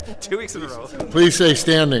2 weeks in a row. Please say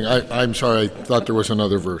standing. I'm sorry, I thought there was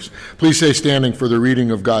another verse. Please say standing for the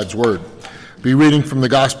reading of God's Word. Be reading from the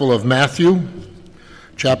Gospel of Matthew,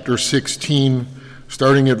 chapter 16,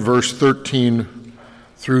 starting at verse 13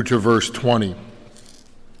 through to verse 20.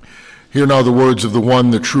 Hear now the words of the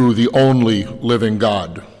one, the true, the only living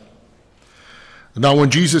God. Now when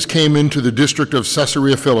Jesus came into the district of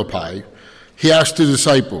Caesarea Philippi, he asked his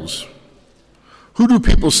disciples, "Who do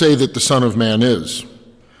people say that the Son of Man is?"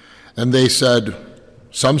 And they said,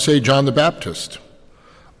 "Some say John the Baptist,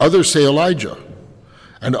 others say Elijah,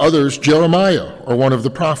 and others Jeremiah or one of the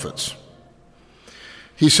prophets."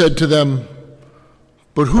 He said to them,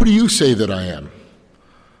 "But who do you say that I am?"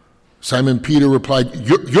 Simon Peter replied,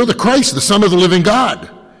 You're the Christ, the Son of the living God."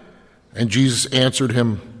 And Jesus answered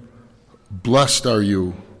him, "Blessed are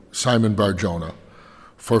you, Simon Bar-Jonah,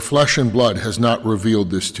 for flesh and blood has not revealed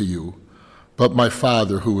this to you, but my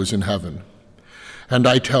Father who is in heaven. And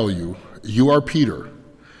I tell you, you are Peter,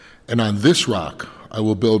 and on this rock I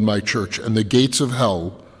will build my church, and the gates of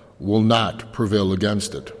hell will not prevail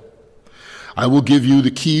against it. I will give you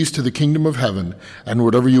the keys to the kingdom of heaven, and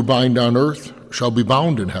whatever you bind on earth shall be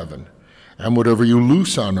bound in heaven, and whatever you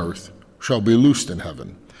loose on earth shall be loosed in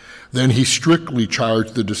heaven." Then he strictly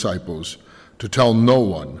charged the disciples to tell no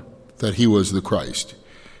one that he was the Christ.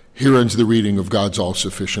 Here ends the reading of God's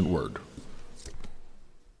all-sufficient word.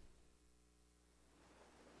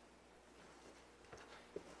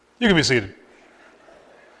 You can be seated.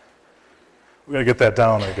 We got to get that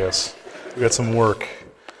down, I guess. We got some work.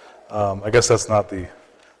 I guess that's not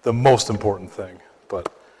the most important thing, but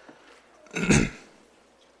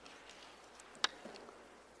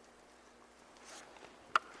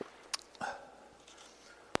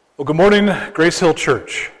well, good morning, Grace Hill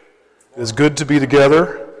Church. It is good to be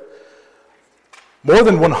together. More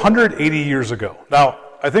than 180 years ago. Now,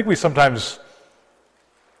 I think we sometimes,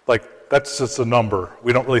 that's just a number.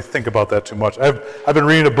 We don't really think about that too much. I've been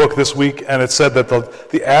reading a book this week, and it said that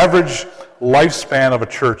the average lifespan of a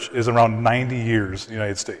church is around 90 years in the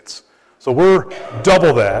United States. So we're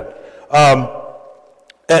double that.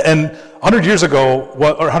 And 100 years ago,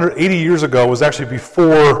 or 180 years ago, was actually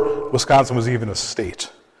before Wisconsin was even a state.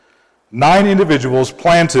 9 individuals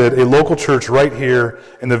planted a local church right here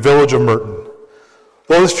in the village of Merton.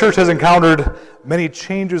 Though this church has encountered many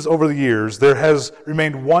changes over the years, there has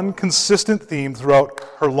remained one consistent theme throughout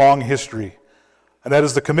her long history, and that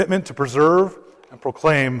is the commitment to preserve and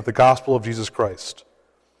proclaim the gospel of Jesus Christ.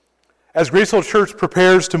 As Grace Hill Church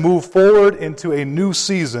prepares to move forward into a new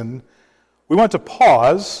season, we want to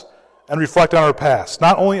pause and reflect on our past,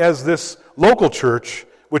 not only as this local church,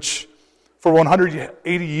 which for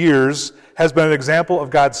 180 years has been an example of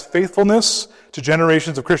God's faithfulness to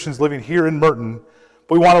generations of Christians living here in Merton,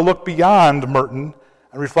 but we want to look beyond Merton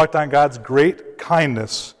and reflect on God's great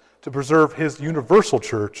kindness to preserve his universal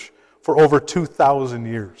church for over 2,000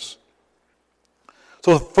 years.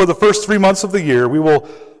 So for the first 3 months of the year, we will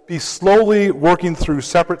be slowly working through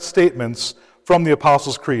separate statements from the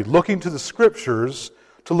Apostles' Creed, looking to the Scriptures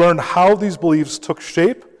to learn how these beliefs took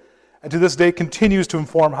shape, and to this day continues to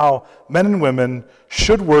inform how men and women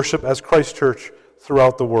should worship as Christ Church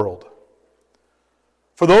throughout the world.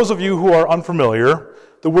 For those of you who are unfamiliar,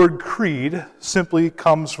 the word creed simply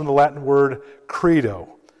comes from the Latin word credo,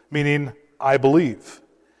 meaning I believe.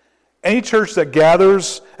 Any church that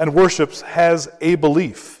gathers and worships has a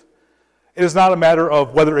belief. It is not a matter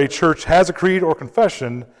of whether a church has a creed or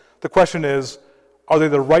confession. The question is, are they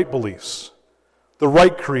the right beliefs, the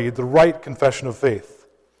right creed, the right confession of faith?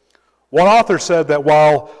 One author said that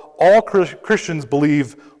while all Christians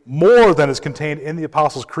believe more than is contained in the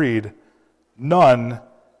Apostles' Creed, none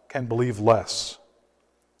can believe less.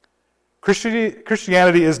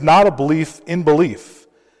 Christianity is not a belief in belief.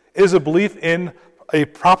 It is a belief in a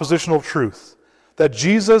propositional truth, that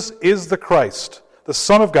Jesus is the Christ, the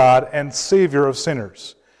Son of God and Savior of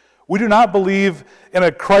sinners. We do not believe in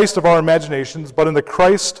a Christ of our imaginations, but in the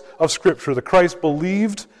Christ of Scripture, the Christ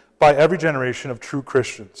believed by every generation of true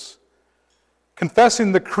Christians.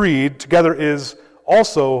 Confessing the creed together is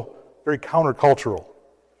also very countercultural.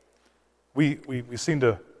 We seem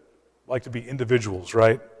to like to be individuals,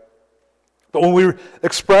 right? But when we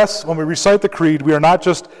recite the creed, we are not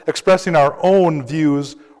just expressing our own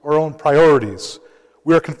views or own priorities.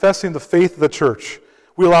 We are confessing the faith of the church.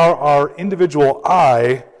 We allow our individual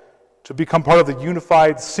I to become part of the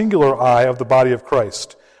unified singular I of the body of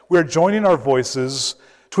Christ. We are joining our voices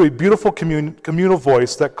to a beautiful communal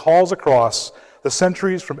voice that calls across the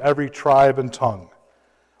centuries from every tribe and tongue.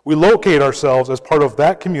 We locate ourselves as part of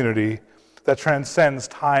that community that transcends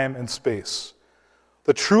time and space.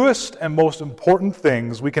 The truest and most important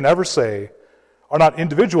things we can ever say are not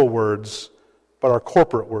individual words, but are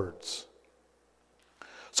corporate words.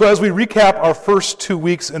 So as we recap our first 2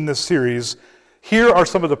 weeks in this series, here are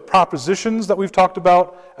some of the propositions that we've talked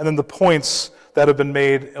about, and then the points that have been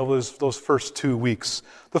made of those first 2 weeks.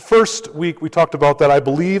 The first week we talked about that I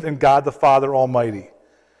believe in God the Father Almighty.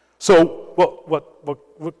 So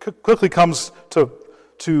what quickly comes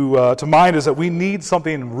to mind is that we need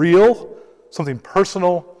something real, something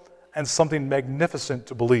personal, and something magnificent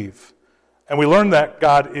to believe. And we learned that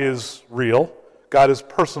God is real, God is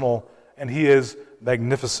personal, and He is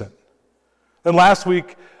magnificent. Then last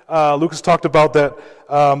week, Lucas talked about that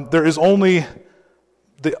there is only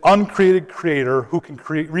the uncreated Creator who can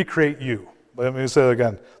recreate you. Let me say that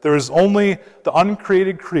again. There is only the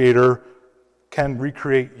uncreated Creator can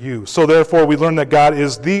recreate you. So therefore, we learn that God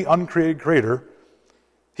is the uncreated Creator,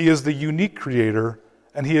 He is the unique Creator,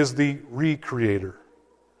 and He is the recreator.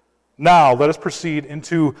 Now, let us proceed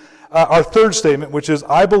into our third statement, which is,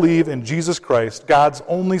 I believe in Jesus Christ, God's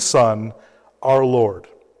only Son, our Lord.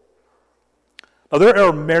 Now, there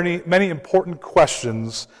are many important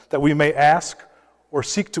questions that we may ask or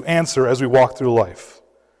seek to answer as we walk through life.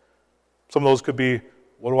 Some of those could be,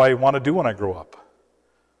 what do I want to do when I grow up?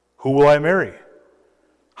 Who will I marry?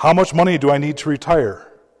 How much money do I need to retire?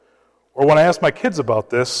 Or when I asked my kids about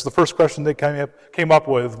this, the first question they came up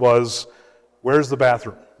with was, where's the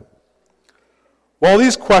bathroom? Well,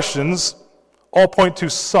 these questions all point to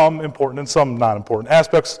some important and some not important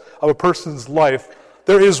aspects of a person's life.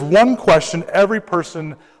 There is one question every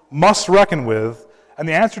person must reckon with, and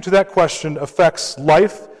the answer to that question affects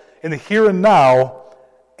life in the here and now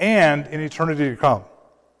and in eternity to come.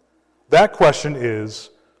 That question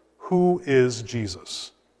is, who is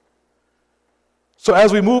Jesus? So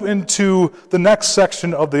as we move into the next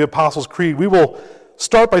section of the Apostles' Creed, we will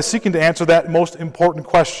start by seeking to answer that most important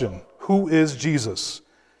question. Who is Jesus?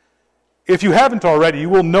 If you haven't already, you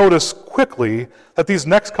will notice quickly that these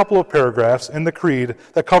next couple of paragraphs in the Creed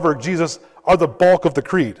that cover Jesus are the bulk of the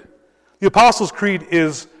Creed. The Apostles' Creed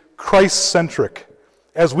is Christ-centric,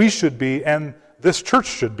 as we should be and this church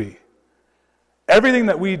should be. Everything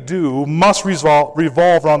that we do must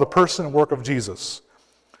revolve around the person and work of Jesus.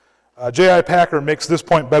 J.I. Packer makes this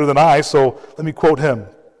point better than I, so let me quote him.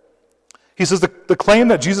 He says, the claim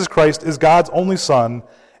that Jesus Christ is God's only Son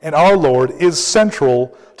and our Lord is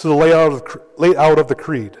central to the layout of the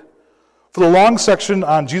Creed. For the long section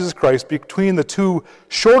on Jesus Christ between the two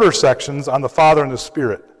shorter sections on the Father and the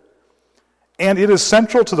Spirit. And it is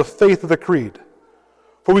central to the faith of the Creed.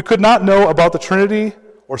 For we could not know about the Trinity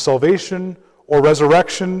or salvation or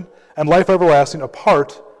resurrection and life everlasting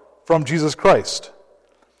apart from Jesus Christ.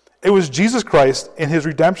 It was Jesus Christ in His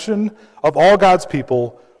redemption of all God's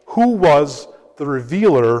people who was the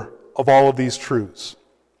revealer of all of these truths.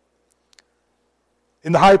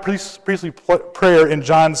 In the high priestly prayer in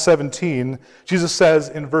John 17, Jesus says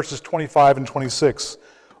in verses 25 and 26,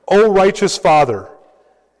 O righteous Father,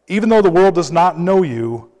 even though the world does not know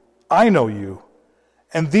you, I know you,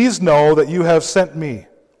 and these know that you have sent me.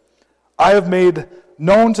 I have made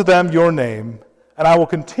known to them your name, and I will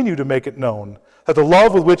continue to make it known, that the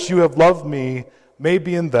love with which you have loved me may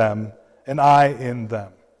be in them, and I in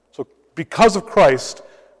them. So because of Christ,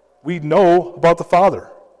 we know about the Father.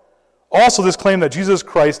 Also, this claim that Jesus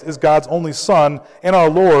Christ is God's only Son and our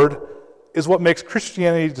Lord is what makes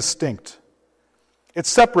Christianity distinct. It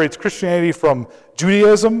separates Christianity from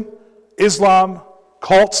Judaism, Islam,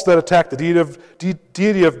 cults that attack the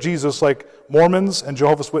deity of Jesus like Mormons and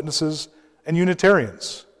Jehovah's Witnesses, and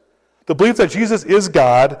Unitarians. The belief that Jesus is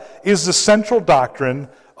God is the central doctrine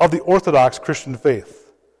of the Orthodox Christian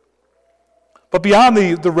faith. But beyond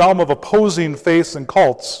the realm of opposing faiths and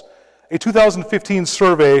cults, a 2015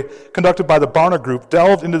 survey conducted by the Barna Group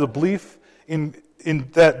delved into the belief in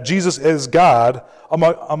that Jesus is God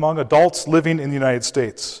among adults living in the United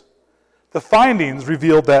States. The findings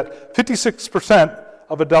revealed that 56%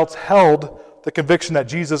 of adults held the conviction that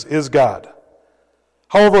Jesus is God.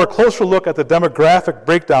 However, a closer look at the demographic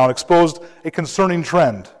breakdown exposed a concerning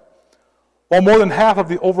trend. While more than half of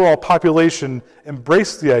the overall population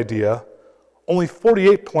embraced the idea, only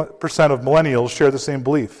 48% of millennials share the same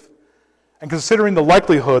belief. And considering the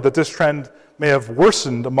likelihood that this trend may have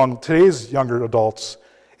worsened among today's younger adults,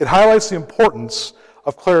 it highlights the importance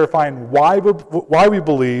of clarifying why we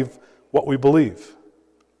believe what we believe.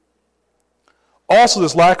 Also,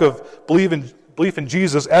 this lack of belief in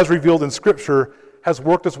Jesus, as revealed in Scripture, has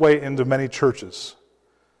worked its way into many churches.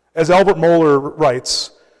 As Albert Mohler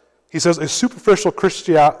writes, he says, a superficial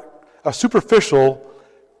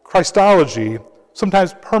Christology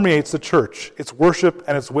sometimes permeates the church, its worship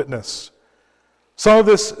and its witness. Some of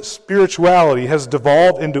this spirituality has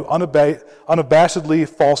devolved into unabashedly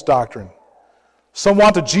false doctrine. Some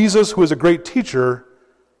want a Jesus who is a great teacher,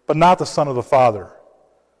 but not the Son of the Father.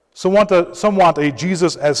 Some want a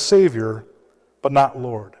Jesus as Savior, but not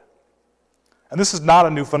Lord. And this is not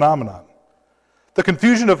a new phenomenon. The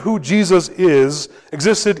confusion of who Jesus is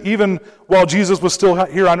existed even while Jesus was still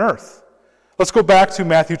here on earth. Let's go back to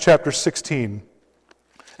Matthew chapter 16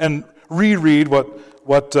 and reread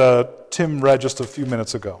what Tim read just a few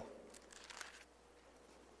minutes ago.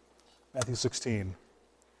 Matthew 16.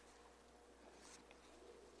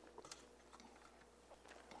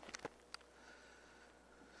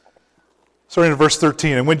 Starting in verse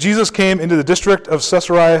 13. And when Jesus came into the district of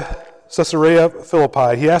Caesarea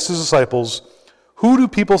Philippi, he asked his disciples, "Who do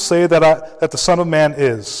people say that the Son of Man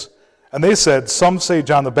is?" And they said, "Some say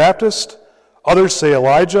John the Baptist, others say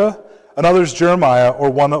Elijah, and others Jeremiah or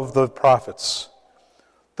one of the prophets."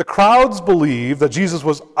 The crowds believed that Jesus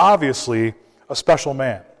was obviously a special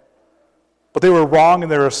man, but they were wrong in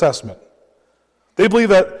their assessment. They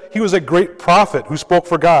believed that he was a great prophet who spoke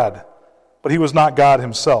for God, but he was not God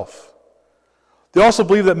himself. They also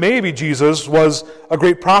believed that maybe Jesus was a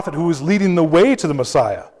great prophet who was leading the way to the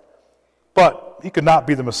Messiah, but he could not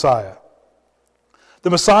be the Messiah. The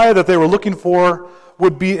Messiah that they were looking for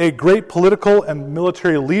would be a great political and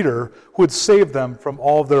military leader who would save them from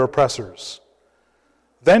all of their oppressors.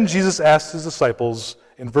 Then Jesus asked his disciples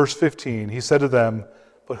in verse 15, he said to them,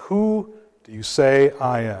 "But who do you say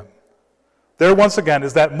I am?" There once again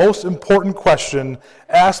is that most important question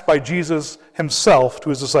asked by Jesus himself to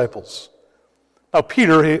his disciples. Now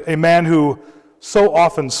Peter, a man who so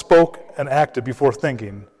often spoke and acted before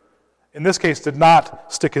thinking, in this case did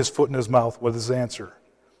not stick his foot in his mouth with his answer.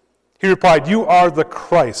 He replied, "You are the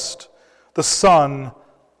Christ, the Son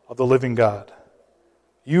of the living God."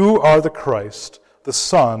 You are the Christ, the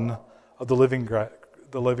Son of the living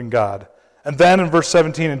God. And then in verse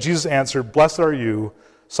 17, and Jesus answered, "Blessed are you,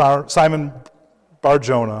 Simon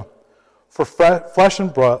Bar-Jonah, for flesh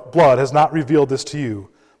and blood has not revealed this to you,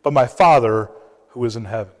 but my Father who is in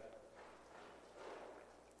heaven."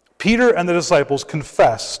 Peter and the disciples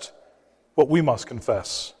confessed what we must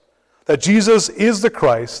confess, that Jesus is the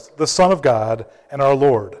Christ, the Son of God, and our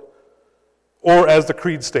Lord. Or as the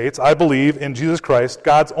Creed states, I believe in Jesus Christ,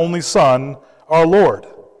 God's only Son, our Lord.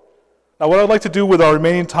 Now what I'd like to do with our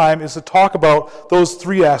remaining time is to talk about those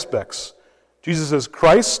three aspects. Jesus is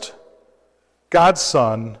Christ, God's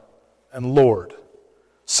Son, and Lord.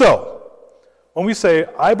 So, when we say,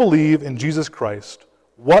 I believe in Jesus Christ,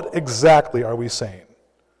 what exactly are we saying?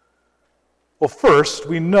 Well, first,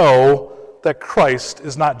 we know that Christ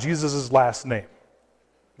is not Jesus' last name.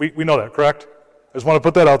 We know that, correct? I just want to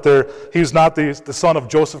put that out there. He's not the son of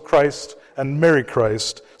Joseph Christ and Mary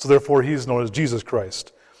Christ, so therefore he's known as Jesus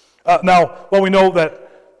Christ. Now, while we know that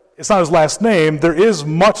it's not his last name, there is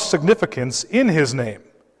much significance in his name.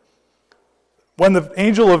 When the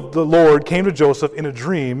angel of the Lord came to Joseph in a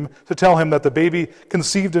dream to tell him that the baby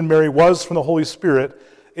conceived in Mary was from the Holy Spirit,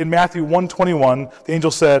 in Matthew 1:21, the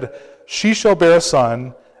angel said, "She shall bear a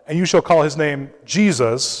son, and you shall call his name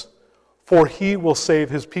Jesus, for he will save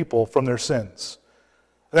his people from their sins."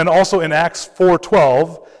 And then also in Acts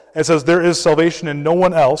 4:12, it says, "There is salvation in no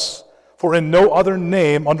one else, for in no other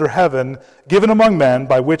name under heaven given among men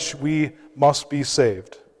by which we must be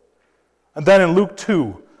saved." And then in Luke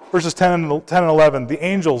 2, verses 10 and 11, the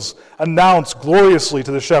angels announce gloriously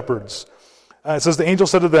to the shepherds. It says, the angel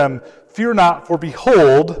said to them, "Fear not, for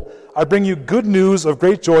behold, I bring you good news of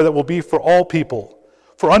great joy that will be for all people.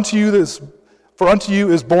 For unto you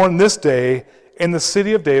is born this day in the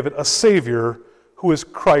city of David a Savior, who is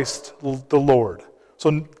Christ the Lord."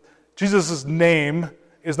 So Jesus' name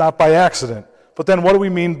is not by accident. But then what do we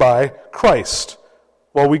mean by Christ?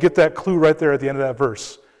 Well, we get that clue right there at the end of that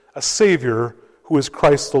verse. A Savior who is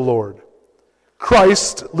Christ the Lord.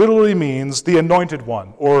 Christ literally means the anointed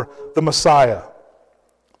one, or the Messiah.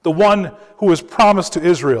 The one who was promised to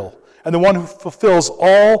Israel, and the one who fulfills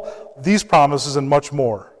all these promises and much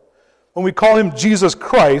more. When we call him Jesus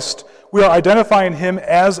Christ, we are identifying him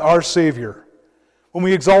as our Savior. When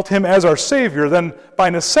we exalt him as our Savior, then by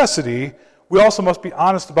necessity, we also must be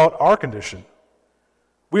honest about our condition.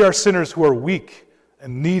 We are sinners who are weak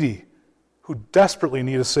and needy, who desperately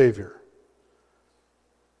need a Savior.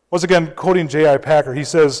 Once again, quoting J.I. Packer, he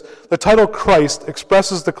says, the title Christ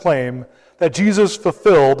expresses the claim that Jesus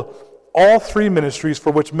fulfilled all three ministries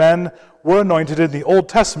for which men were anointed in the Old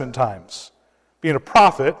Testament times, being a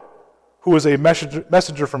prophet, who is a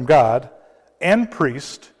messenger from God, and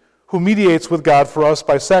priest, who mediates with God for us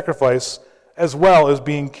by sacrifice, as well as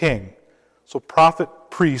being king. So prophet,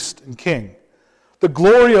 priest, and king. The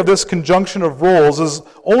glory of this conjunction of roles is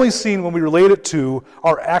only seen when we relate it to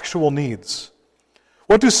our actual needs.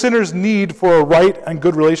 What do sinners need for a right and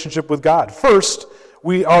good relationship with God? First,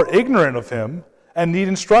 we are ignorant of Him and need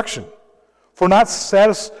instruction. For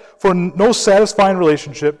no satisfying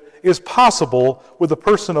relationship is possible with a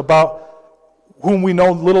person about whom we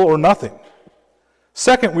know little or nothing.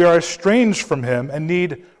 Second, we are estranged from Him and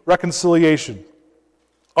need reconciliation.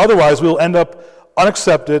 Otherwise, we will end up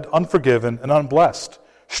unaccepted, unforgiven, and unblessed,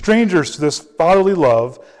 strangers to this fatherly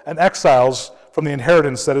love and exiles from the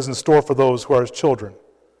inheritance that is in store for those who are His children.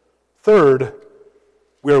 Third,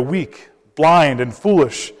 we are weak, blind, and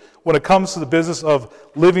foolish when it comes to the business of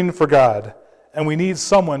living for God, and we need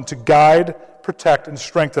someone to guide, protect, and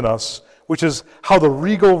strengthen us, which is how the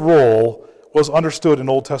regal role was understood in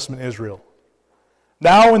Old Testament Israel.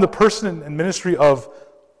 Now, in the person and ministry of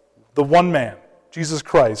the one man, Jesus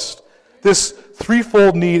Christ, this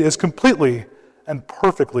threefold need is completely and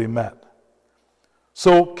perfectly met.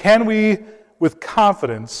 So, can we, with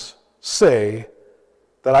confidence, say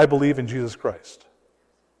that I believe in Jesus Christ?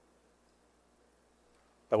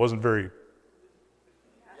 That wasn't very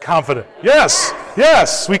confident.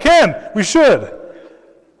 Yes, we can. We should.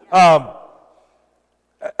 As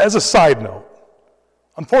a side note,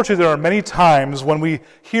 unfortunately, there are many times when we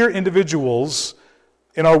hear individuals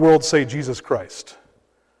in our world say Jesus Christ,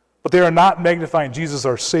 but they are not magnifying Jesus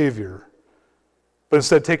our Savior, but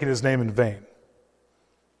instead taking His name in vain.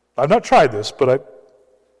 I've not tried this, but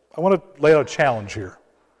I want to lay out a challenge here.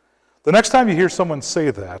 The next time you hear someone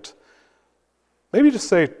say that, maybe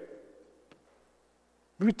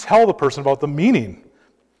tell the person about the meaning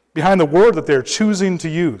behind the word that they're choosing to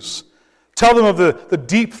use. Tell them of the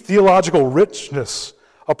deep theological richness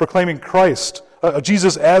of proclaiming Christ,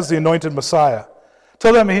 Jesus as the anointed Messiah.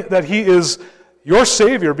 Tell them that He is your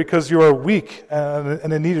Savior because you are weak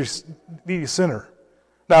and a needy sinner.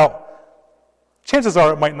 Now, chances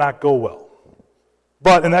are it might not go well.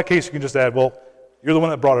 But in that case, you can just add, well, you're the one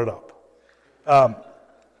that brought it up.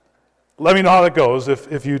 Let me know how that goes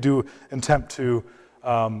if you do attempt to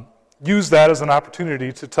use that as an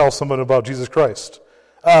opportunity to tell someone about Jesus Christ.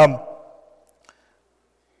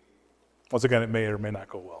 Once again, it may or may not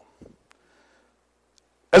go well.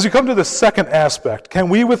 As we come to the second aspect, can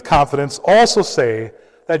we with confidence also say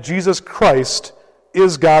that Jesus Christ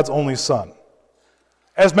is God's only Son?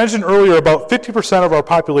 As mentioned earlier, about 50% of our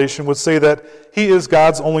population would say that He is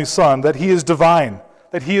God's only Son, that He is divine,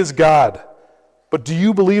 that He is God. But do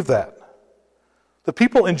you believe that? The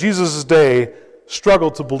people in Jesus' day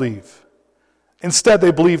struggled to believe. Instead,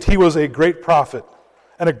 they believed He was a great prophet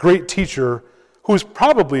and a great teacher who was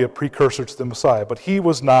probably a precursor to the Messiah, but He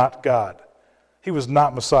was not God. He was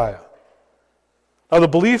not Messiah. Now, the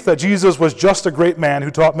belief that Jesus was just a great man who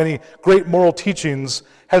taught many great moral teachings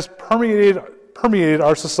has permeated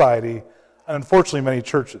our society and unfortunately many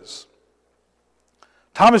churches.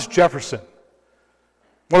 Thomas Jefferson,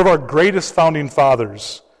 one of our greatest founding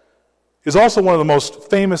fathers, is also one of the most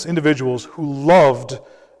famous individuals who loved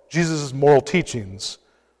Jesus' moral teachings,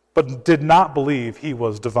 but did not believe He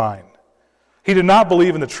was divine. He did not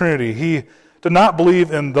believe in the Trinity. He did not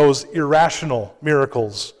believe in those irrational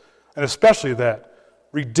miracles, and especially that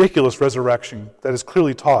ridiculous resurrection that is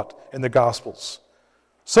clearly taught in the Gospels.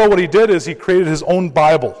 So what he did is he created his own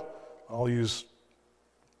Bible. I'll use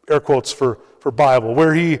air quotes for Bible,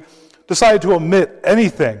 where he decided to omit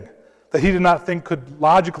anything that he did not think could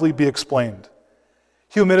logically be explained.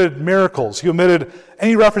 He omitted miracles. He omitted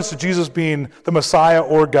any reference to Jesus being the Messiah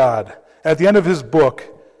or God. And at the end of his book,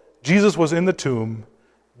 Jesus was in the tomb,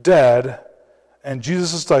 dead, and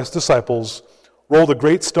Jesus' disciples rolled a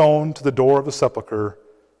great stone to the door of the sepulchre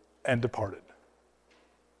and departed.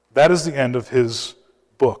 That is the end of his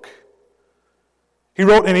book. He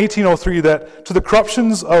wrote in 1803 that to the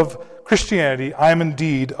corruptions of Christianity I am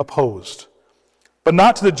indeed opposed, but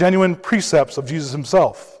not to the genuine precepts of Jesus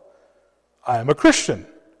Himself. I am a Christian,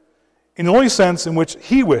 in the only sense in which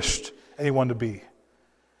He wished anyone to be,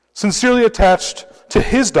 sincerely attached to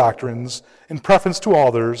His doctrines in preference to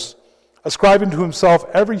others, ascribing to Himself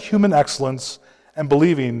every human excellence and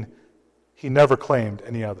believing He never claimed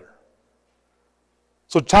any other.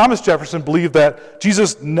 So Thomas Jefferson believed that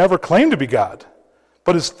Jesus never claimed to be God,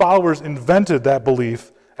 but his followers invented that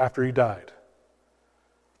belief after He died.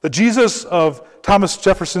 The Jesus of Thomas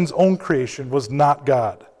Jefferson's own creation was not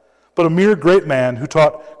God, but a mere great man who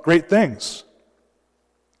taught great things.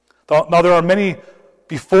 Now, there are many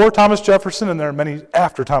before Thomas Jefferson and there are many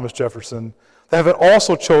after Thomas Jefferson that have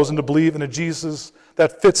also chosen to believe in a Jesus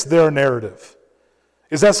that fits their narrative.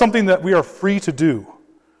 Is that something that we are free to do?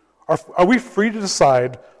 Are we free to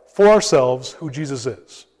decide for ourselves who Jesus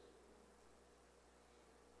is?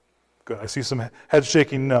 Good. I see some head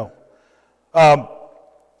shaking no.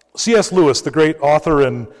 C.S. Lewis, the great author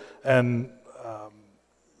and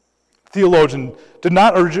theologian, did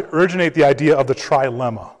not originate the idea of the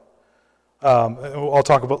trilemma. I'll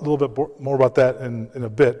talk a little bit more about that in a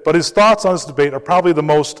bit. But his thoughts on this debate are probably the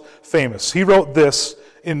most famous. He wrote this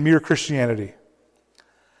in Mere Christianity.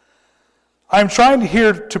 I am trying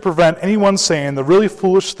here to prevent anyone saying the really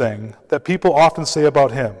foolish thing that people often say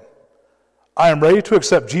about him. I am ready to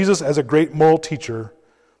accept Jesus as a great moral teacher,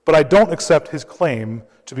 but I don't accept his claim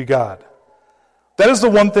to be God. That is the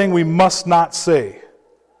one thing we must not say.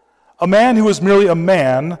 A man who is merely a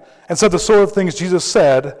man and said the sort of things Jesus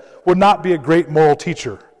said would not be a great moral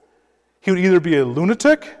teacher. He would either be a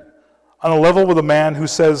lunatic on a level with a man who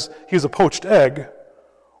says he's a poached egg,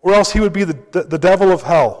 or else he would be the devil of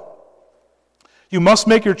hell. You must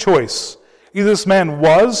make your choice. Either this man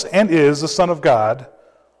was and is the Son of God,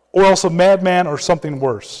 or else a madman or something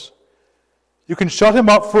worse. You can shut him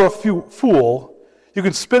up for a fool, you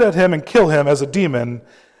can spit at him and kill him as a demon,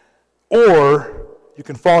 or you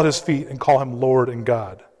can fall at his feet and call him Lord and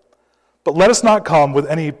God. But let us not come with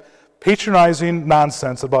any patronizing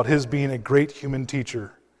nonsense about his being a great human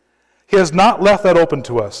teacher. He has not left that open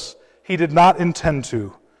to us. He did not intend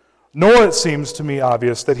to. Nor it seems to me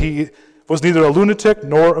obvious that he was neither a lunatic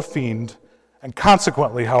nor a fiend, and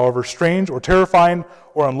consequently, however strange or terrifying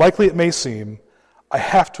or unlikely it may seem, I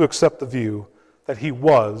have to accept the view that he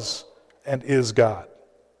was and is God.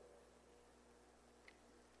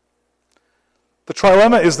 The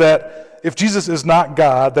trilemma is that if Jesus is not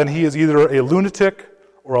God, then he is either a lunatic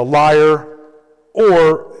or a liar,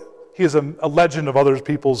 or he is a legend of other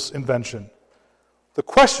people's invention. The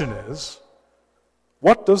question is,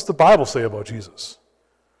 what does the Bible say about Jesus?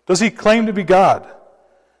 Does he claim to be God?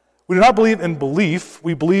 We do not believe in belief.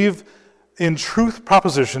 We believe in truth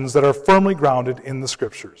propositions that are firmly grounded in the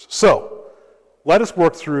Scriptures. So, let us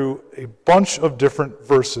work through a bunch of different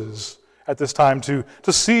verses at this time to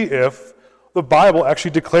see if the Bible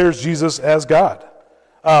actually declares Jesus as God.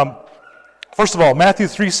 First of all, Matthew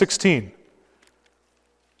 3:16.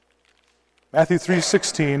 Matthew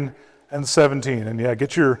 3:16 and 17. And yeah,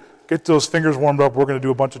 get those fingers warmed up. We're going to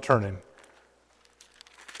do a bunch of turning.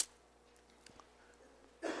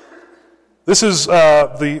 This is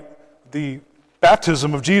the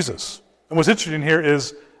baptism of Jesus. And what's interesting here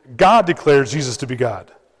is God declares Jesus to be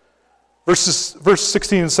God. Verse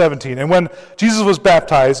 16 and 17. And when Jesus was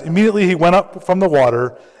baptized, immediately he went up from the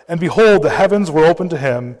water, and behold, the heavens were opened to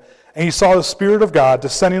him, and he saw the Spirit of God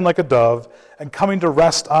descending like a dove and coming to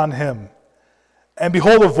rest on him. And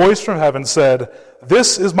behold, a voice from heaven said,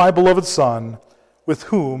 This is my beloved Son, with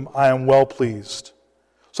whom I am well pleased.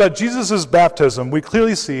 So at Jesus' baptism, we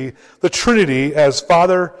clearly see the Trinity as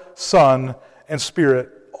Father, Son, and Spirit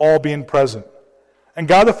all being present. And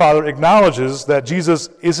God the Father acknowledges that Jesus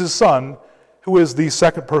is his Son, who is the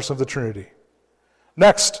second person of the Trinity.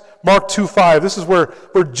 Next, Mark 2:5. This is where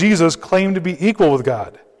Jesus claimed to be equal with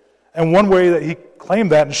God. And one way that he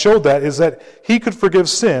claimed that and showed that is that he could forgive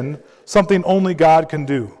sin, something only God can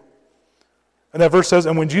do. And that verse says,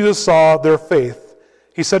 And when Jesus saw their faith,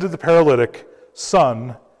 he said to the paralytic,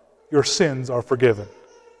 Son, your sins are forgiven.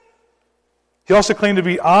 He also claimed to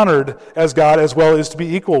be honored as God as well as to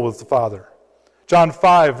be equal with the Father. John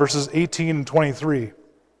 5, verses 18 and 23.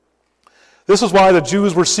 This is why the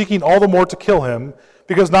Jews were seeking all the more to kill him,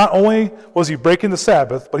 because not only was he breaking the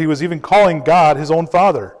Sabbath, but he was even calling God his own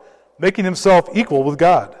Father, making himself equal with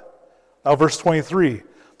God. Now verse 23,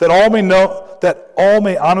 that all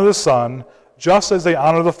may honor the Son, just as they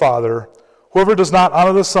honor the Father. Whoever does not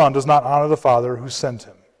honor the Son does not honor the Father who sent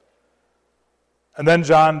him. And then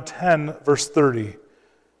John 10, verse 30,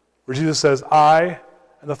 where Jesus says, I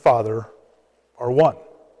and the Father are one.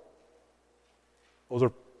 Those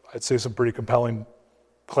are, I'd say, some pretty compelling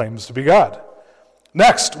claims to be God.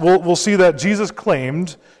 Next, we'll see that Jesus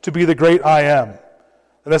claimed to be the great I am.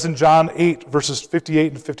 And that's in John 8, verses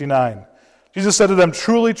 58 and 59. Jesus said to them,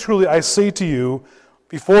 Truly, truly, I say to you,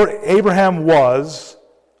 before Abraham was,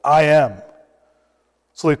 I am.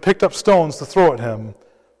 So they picked up stones to throw at him,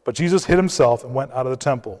 but Jesus hid himself and went out of the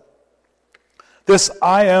temple. This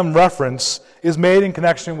I am reference is made in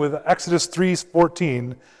connection with Exodus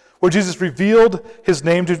 3:14, where Jesus revealed his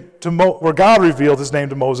name where God revealed his name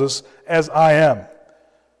to Moses as I am.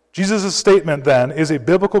 Jesus' statement then is a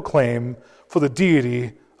biblical claim for the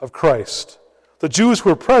deity of Christ. The Jews who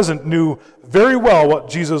were present knew very well what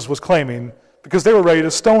Jesus was claiming because they were ready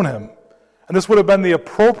to stone him. And this would have been the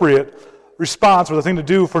appropriate response or the thing to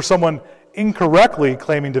do for someone incorrectly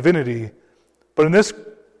claiming divinity. But in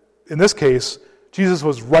this case, Jesus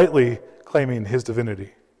was rightly claiming his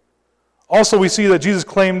divinity. Also, we see that Jesus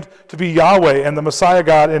claimed to be Yahweh and the Messiah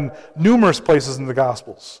God in numerous places in the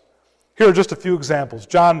Gospels. Here are just a few examples.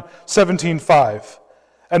 John 17:5.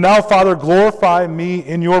 And now, Father, glorify me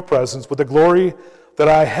in your presence with the glory that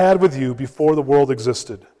I had with you before the world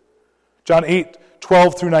existed. John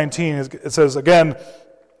 8:12 through 19, it says, again,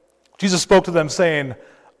 Jesus spoke to them saying,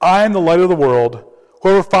 I am the light of the world.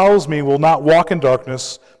 Whoever follows me will not walk in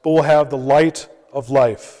darkness, but will have the light of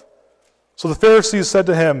life. So the Pharisees said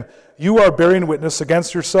to him, you are bearing witness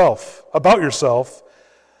about yourself.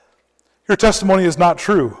 Your testimony is not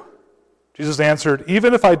true. Jesus answered,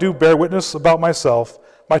 even if I do bear witness about myself,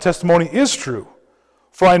 my testimony is true,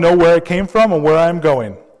 for I know where I came from and where I am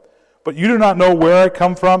going. But you do not know where I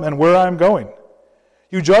come from and where I am going.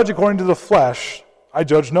 You judge according to the flesh, I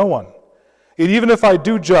judge no one. Yet even if I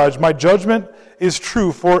do judge, my judgment is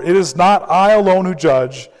true, for it is not I alone who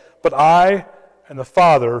judge, but I and the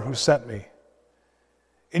Father who sent me.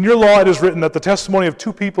 In your law it is written that the testimony of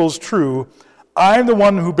two people is true. I am the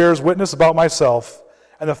one who bears witness about myself,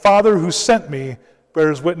 and the Father who sent me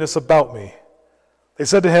bears witness about me. They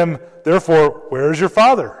said to him, therefore, where is your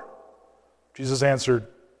Father? Jesus answered,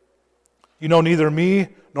 you know neither me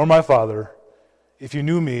nor my Father. If you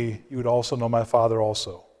knew me, you would also know my Father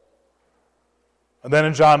also. And then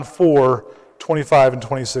in John 4:25 and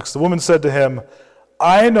 26, the woman said to him,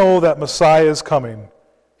 I know that Messiah is coming,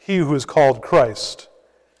 he who is called Christ.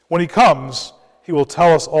 When he comes, he will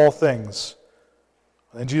tell us all things.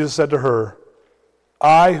 And Jesus said to her,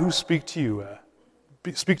 I who speak to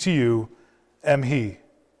you am he.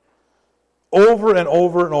 Over and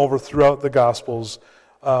over and over throughout the Gospels,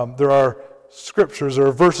 there are scriptures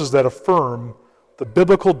or verses that affirm the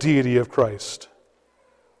biblical deity of Christ.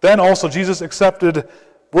 Then also Jesus accepted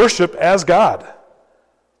worship as God.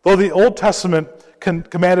 Though the Old Testament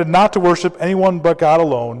commanded not to worship anyone but God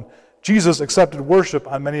alone, Jesus accepted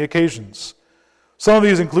worship on many occasions. Some of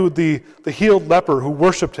these include the healed leper who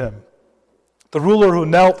worshiped him, the ruler who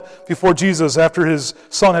knelt before Jesus after his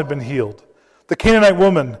son had been healed, the Canaanite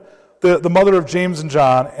woman, the mother of James and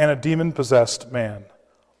John, and a demon-possessed man.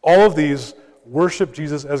 All of these worship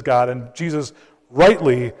Jesus as God, and Jesus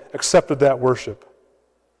rightly accepted that worship.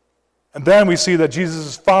 And then we see that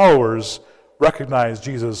Jesus' followers recognize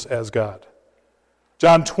Jesus as God.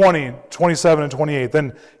 John 20:27 and 28.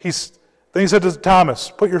 Then he said to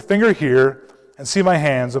Thomas, put your finger here and see my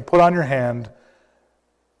hands, and put on your hand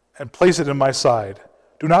and place it in my side.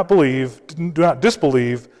 Do not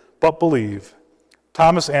disbelieve, but believe.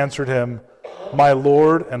 Thomas answered him, my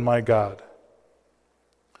Lord and my God.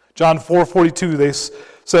 John 4:42, they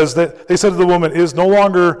said to the woman, it is no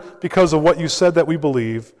longer because of what you said that we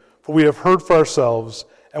believe, for we have heard for ourselves,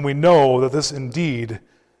 and we know that this indeed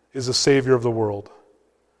is the Savior of the world.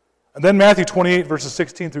 And then Matthew 28, verses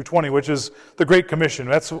 16 through 20, which is the Great Commission.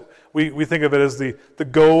 We think of it as the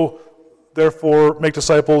go, therefore, make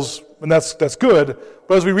disciples, and that's good.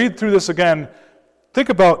 But as we read through this again, think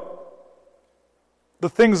about the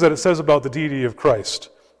things that it says about the deity of Christ.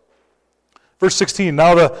 Verse 16,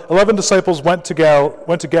 now the 11 disciples went to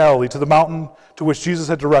Galilee, to the mountain to which Jesus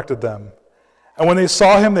had directed them. And when they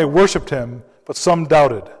saw him, they worshipped him, but some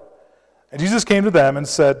doubted. And Jesus came to them and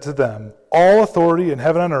said to them, all authority in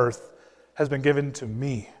heaven and earth has been given to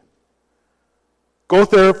me. Go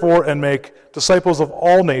therefore and make disciples of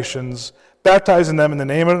all nations, baptizing them in the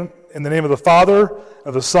name of the Father,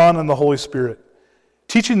 of the Son, and the Holy Spirit,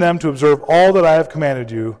 teaching them to observe all that I have commanded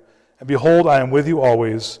you, and behold, I am with you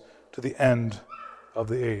always to the end of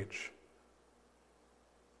the age.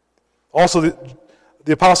 Also,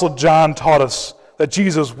 the Apostle John taught us that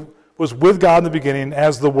Jesus was with God in the beginning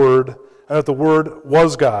as the Word, and that the Word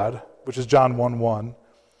was God, which is John 1:1.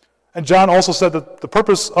 And John also said that the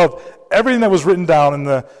purpose of everything that was written down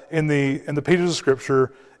in the pages of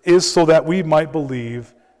Scripture is so that we might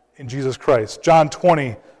believe in Jesus Christ. John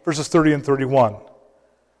 20, verses 30 and 31.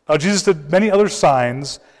 Now Jesus did many other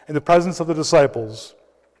signs in the presence of the disciples,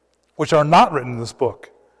 which are not written in this book,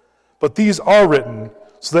 but these are written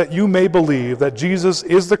so that you may believe that Jesus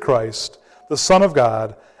is the Christ, the Son of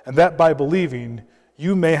God, and that by believing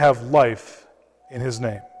you may have life in his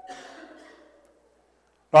name.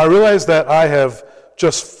 Now I realize that I have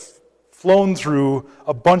just flown through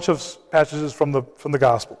a bunch of passages from the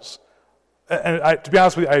Gospels. And to be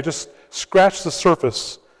honest with you, I just scratched the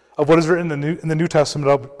surface of what is written in the New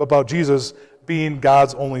Testament about Jesus being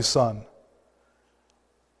God's only Son.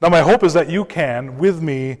 Now my hope is that you can, with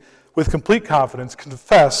me, with complete confidence,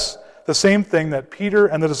 confess the same thing that Peter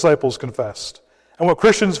and the disciples confessed, and what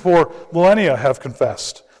Christians for millennia have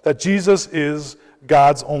confessed, that Jesus is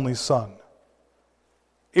God's only Son.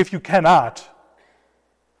 If you cannot,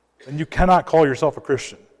 then you cannot call yourself a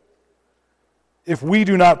Christian. If we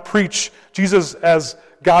do not preach Jesus as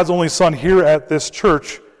God's only Son here at this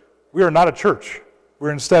church, we are not a church.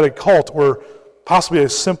 We're instead a cult or possibly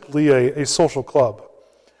simply a social club.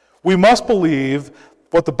 We must believe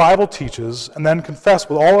what the Bible teaches and then confess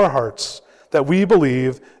with all our hearts that we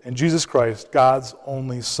believe in Jesus Christ, God's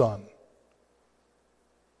only Son.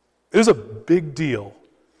 It is a big deal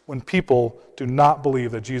when people do not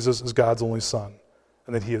believe that Jesus is God's only Son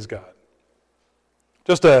and that he is God.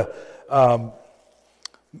 Just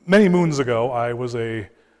many moons ago, I was a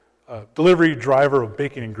delivery driver of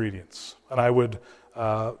baking ingredients, and I would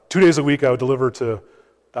 2 days a week I would deliver to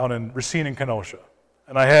down in Racine and Kenosha.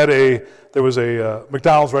 And there was a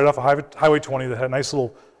McDonald's right off of Highway 20 that had a nice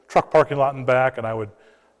little truck parking lot in back, and I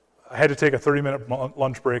had to take a 30-minute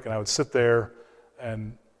lunch break, and I would sit there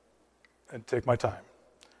and take my time.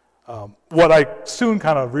 What I soon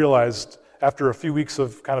kind of realized after a few weeks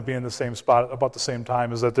of kind of being in the same spot about the same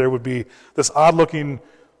time is that there would be this odd-looking,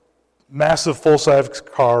 massive full-size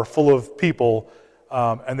car full of people,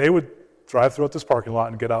 and they would drive throughout this parking lot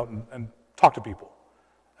and get out and talk to people.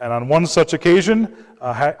 And on one such occasion,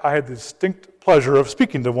 I had the distinct pleasure of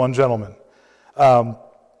speaking to one gentleman. And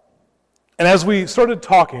as we started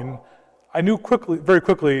talking, I knew very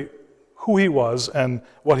quickly who he was and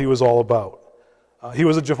what he was all about. He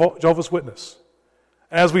was a Jehovah's Witness.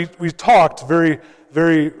 And as we talked very,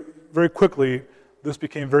 very, very quickly, this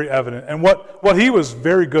became very evident. And what he was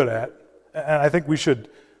very good at, and I think we should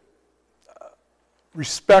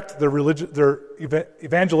respect their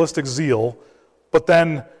evangelistic zeal, but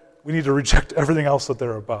then we need to reject everything else that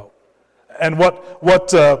they're about. And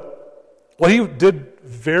what he did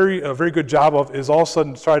a very good job of is all of a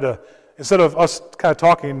sudden try to, instead of us kind of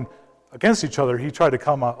talking against each other, he tried to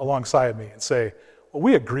come alongside me and say, well,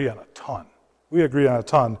 we agree on a ton. We agree on a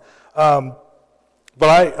ton. But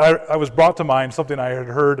I was brought to mind something I had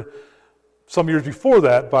heard some years before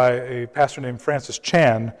that by a pastor named Francis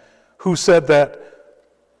Chan, who said that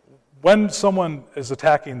when someone is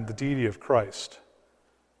attacking the deity of Christ,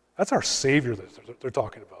 that's our Savior that they're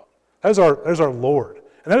talking about. That is our Lord.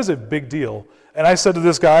 And that is a big deal. And I said to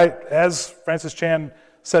this guy, as Francis Chan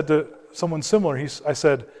said to someone similar, I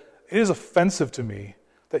said, it is offensive to me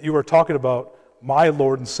that you are talking about my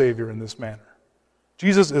Lord and Savior in this manner.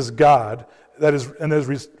 Jesus is God, that is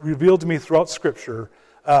revealed to me throughout Scripture.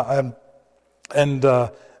 And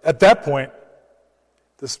at that point,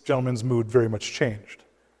 this gentleman's mood very much changed.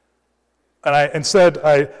 And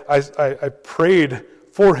I prayed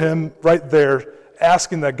for him right there,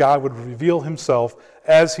 asking that God would reveal himself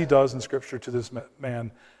as he does in Scripture to this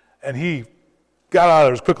man. And he got out of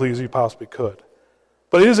there as quickly as he possibly could.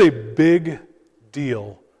 But it is a big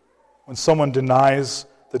deal when someone denies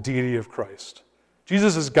the deity of Christ.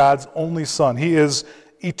 Jesus is God's only Son. He is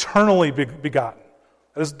eternally begotten.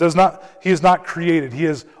 He is not created. He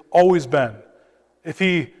has always been. If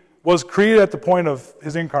he was created at the point of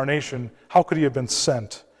his incarnation, how could he have been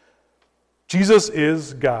sent? Jesus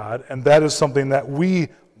is God, and that is something that we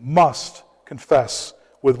must confess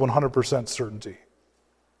with 100% certainty.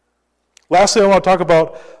 Lastly, I want to talk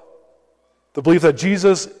about the belief that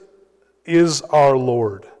Jesus is our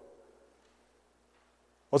Lord.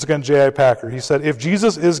 Once again, J.I. Packer, he said, if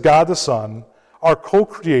Jesus is God the Son, our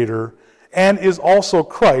co-creator, and is also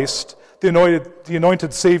Christ, the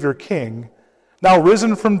anointed Savior King, now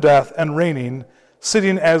risen from death and reigning,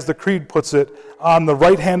 sitting, as the Creed puts it, on the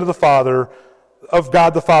right hand of the Father, of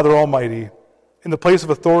God the Father Almighty, in the place of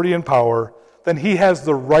authority and power, then he has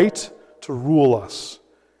the right to rule us,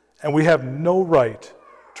 and we have no right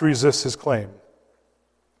to resist his claim.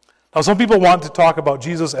 Now, some people want to talk about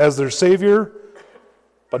Jesus as their Savior,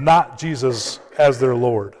 but not Jesus as their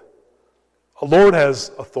Lord. A Lord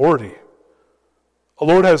has authority. A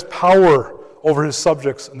Lord has power over his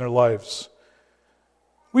subjects in their lives.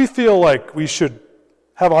 We feel like we should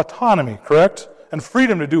have autonomy, correct? And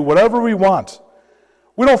freedom to do whatever we want.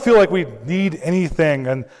 We don't feel like we need anything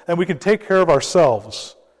and we can take care of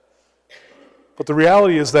ourselves. But the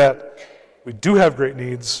reality is that we do have great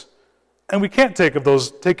needs, and we can't take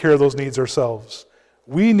care of those needs ourselves.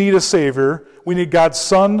 We need a Savior. We need God's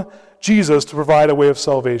Son, Jesus, to provide a way of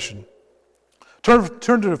salvation. Turn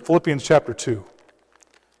to Philippians chapter 2.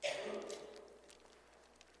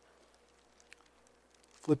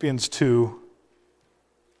 Philippians 2.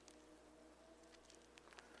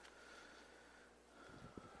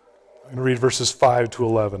 I'm going to read verses 5 to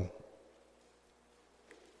 11.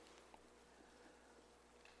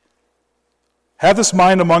 Have this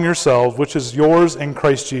mind among yourselves, which is yours in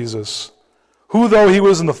Christ Jesus, who, though he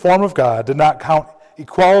was in the form of God, did not count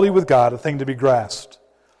equality with God a thing to be grasped,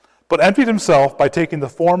 but emptied himself by taking the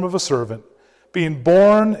form of a servant, being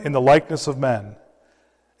born in the likeness of men,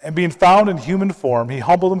 And being found in human form, he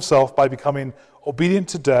humbled himself by becoming obedient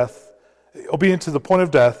to the point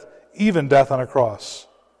of death, even death on a cross.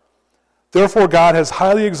 Therefore God has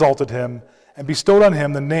highly exalted him and bestowed on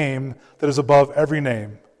him the name that is above every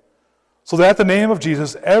name, so that at the name of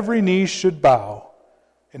Jesus every knee should bow,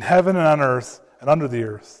 in heaven and on earth and under the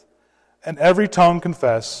earth, and every tongue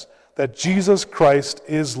confess that Jesus Christ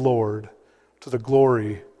is Lord, to the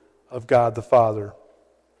glory of God the Father.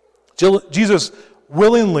 Jesus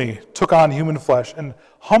willingly took on human flesh and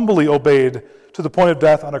humbly obeyed to the point of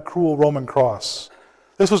death on a cruel Roman cross.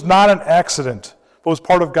 This was not an accident, but was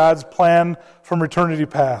part of God's plan from eternity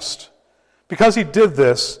past. Because he did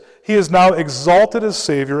this, he is now exalted as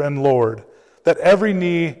Savior and Lord, that every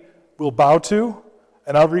knee will bow to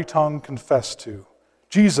and every tongue confess to.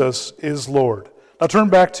 Jesus is Lord. Now turn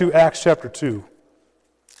back to Acts chapter 2.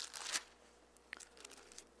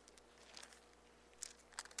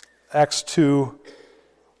 Acts 2.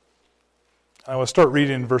 I will start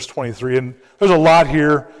reading in verse 23, and there's a lot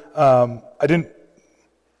here. There's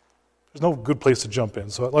no good place to jump in,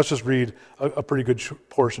 so let's just read a pretty good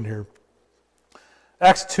portion here.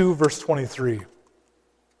 Acts 2, verse 23.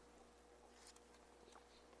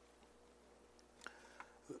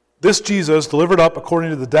 This Jesus, delivered up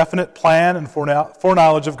according to the definite plan and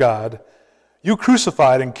foreknowledge of God, you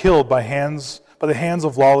crucified and killed by the hands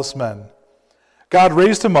of lawless men. God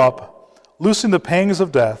raised him up, loosing the pangs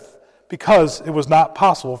of death, because it was not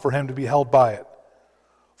possible for him to be held by it.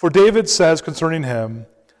 For David says concerning him,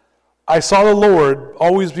 I saw the Lord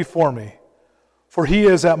always before me, for he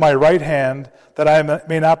is at my right hand, that I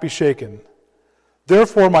may not be shaken.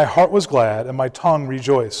 Therefore my heart was glad, and my tongue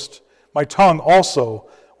rejoiced. My tongue also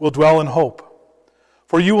will dwell in hope.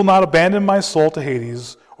 For you will not abandon my soul to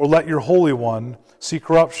Hades, or let your Holy One see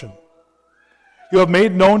corruption. You have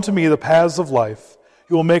made known to me the paths of life.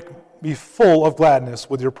 You will make me full of gladness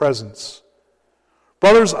with your presence.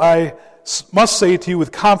 Brothers, I must say to you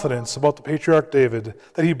with confidence about the patriarch David,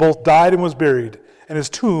 that he both died and was buried, and his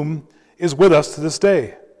tomb is with us to this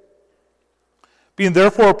day. Being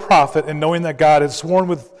therefore a prophet, and knowing that God had sworn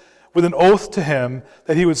with an oath to him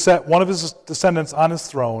that he would set one of his descendants on his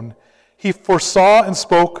throne, he foresaw and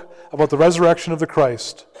spoke about the resurrection of the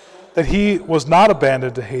Christ, that he was not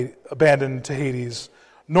abandoned to Hades,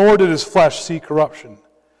 nor did his flesh see corruption.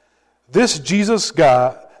 This Jesus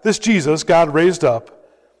God raised up,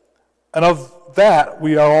 and of that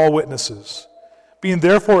we are all witnesses. Being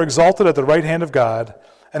therefore exalted at the right hand of God,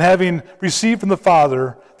 and having received from the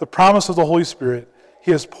Father the promise of the Holy Spirit,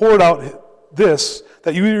 he has poured out this,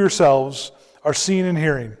 that you yourselves are seeing and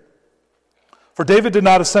hearing. For David did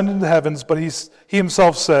not ascend into the heavens, but he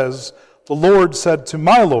himself says, the Lord said to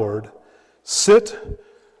my Lord, sit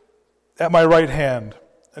at my right hand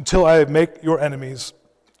until I make your enemies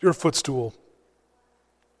your footstool.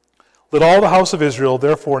 Let all the house of Israel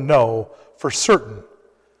therefore know for certain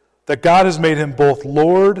that God has made him both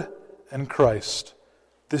Lord and Christ,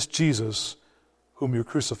 this Jesus whom you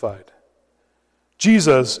crucified.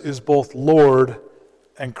 Jesus is both Lord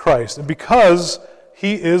and Christ. And because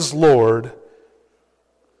he is Lord,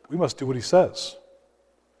 we must do what he says.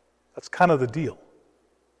 That's kind of the deal.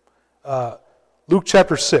 Luke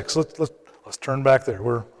chapter 6. Let's turn back there.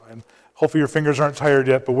 Hopefully your fingers aren't tired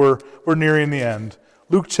yet, but we're nearing the end.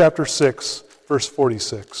 Luke chapter 6, verse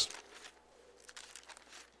 46.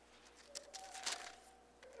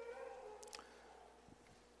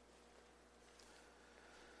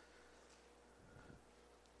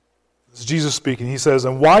 This is Jesus speaking. He says,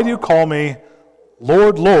 and why do you call me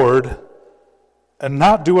Lord, Lord, and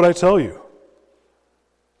not do what I tell you?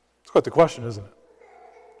 It's quite the question, isn't it?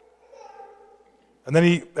 And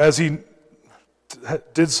then as he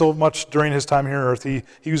did so much during his time here on earth, he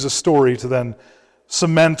used a story to then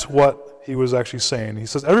cement what he was actually saying. He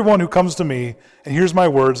says, everyone who comes to me and hears my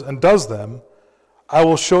words and does them, I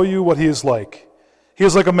will show you what he is like. He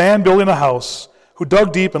is like a man building a house who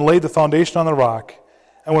dug deep and laid the foundation on the rock.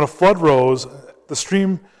 And when a flood rose, the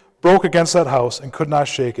stream broke against that house and could not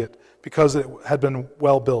shake it, because it had been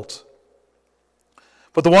well built.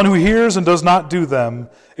 But the one who hears and does not do them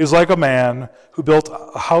is like a man who built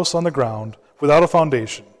a house on the ground without a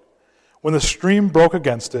foundation. When the stream broke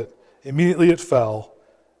against it, immediately it fell,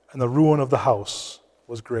 and the ruin of the house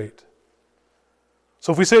was great.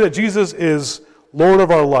 So if we say that Jesus is Lord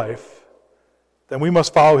of our life, then we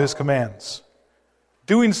must follow his commands.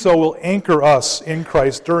 Doing so will anchor us in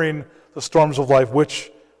Christ during the storms of life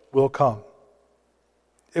which will come.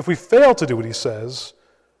 If we fail to do what he says,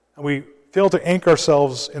 and we fail to anchor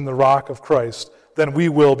ourselves in the rock of Christ, then we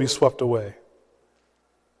will be swept away.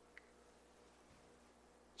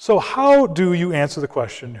 So how do you answer the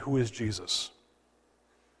question, who is Jesus?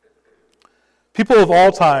 People of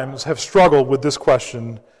all times have struggled with this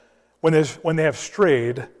question when they have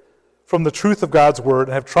strayed from the truth of God's word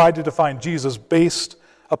and have tried to define Jesus based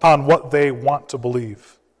upon what they want to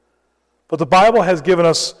believe. But the Bible has given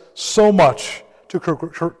us so much to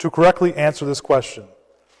correctly answer this question.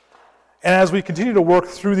 And as we continue to work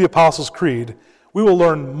through the Apostles' Creed, we will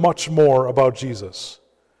learn much more about Jesus.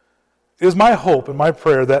 It is my hope and my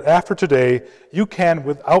prayer that after today, you can,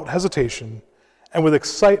 without hesitation and with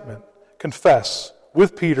excitement, confess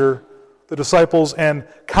with Peter, the disciples, and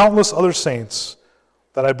countless other saints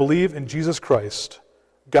that I believe in Jesus Christ,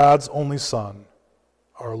 God's only Son,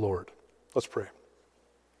 our Lord. Let's pray.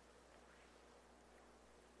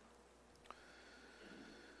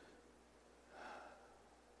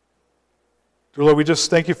 Dear Lord, we just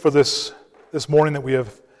thank you for this morning that we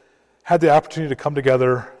have had the opportunity to come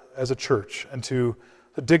together as a church and to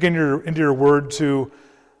dig into your word, to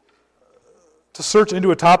search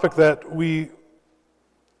into a topic that we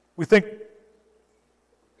think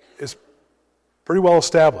is pretty well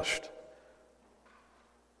established.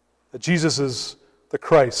 That Jesus is the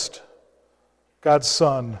Christ, God's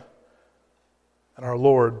Son, and our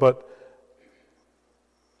Lord. But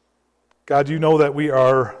God, you know that we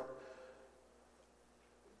are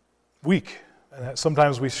weak and that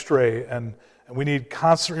sometimes we stray, and we need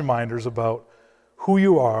constant reminders about who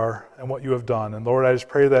you are and what you have done. And Lord, I just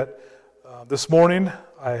pray that this morning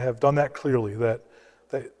I have done that clearly, that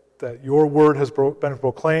your word has been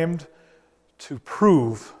proclaimed to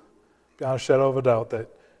prove beyond a shadow of a doubt that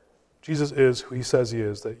Jesus is who he says he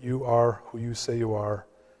is, that you are who you say you are.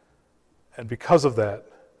 And because of that,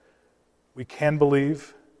 we can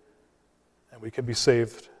believe and we can be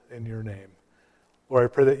saved in your name. Lord, I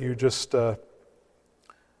pray that you just, that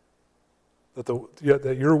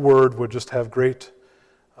your word would just have great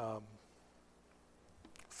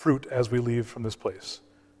fruit as we leave from this place.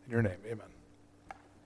 In your name, amen.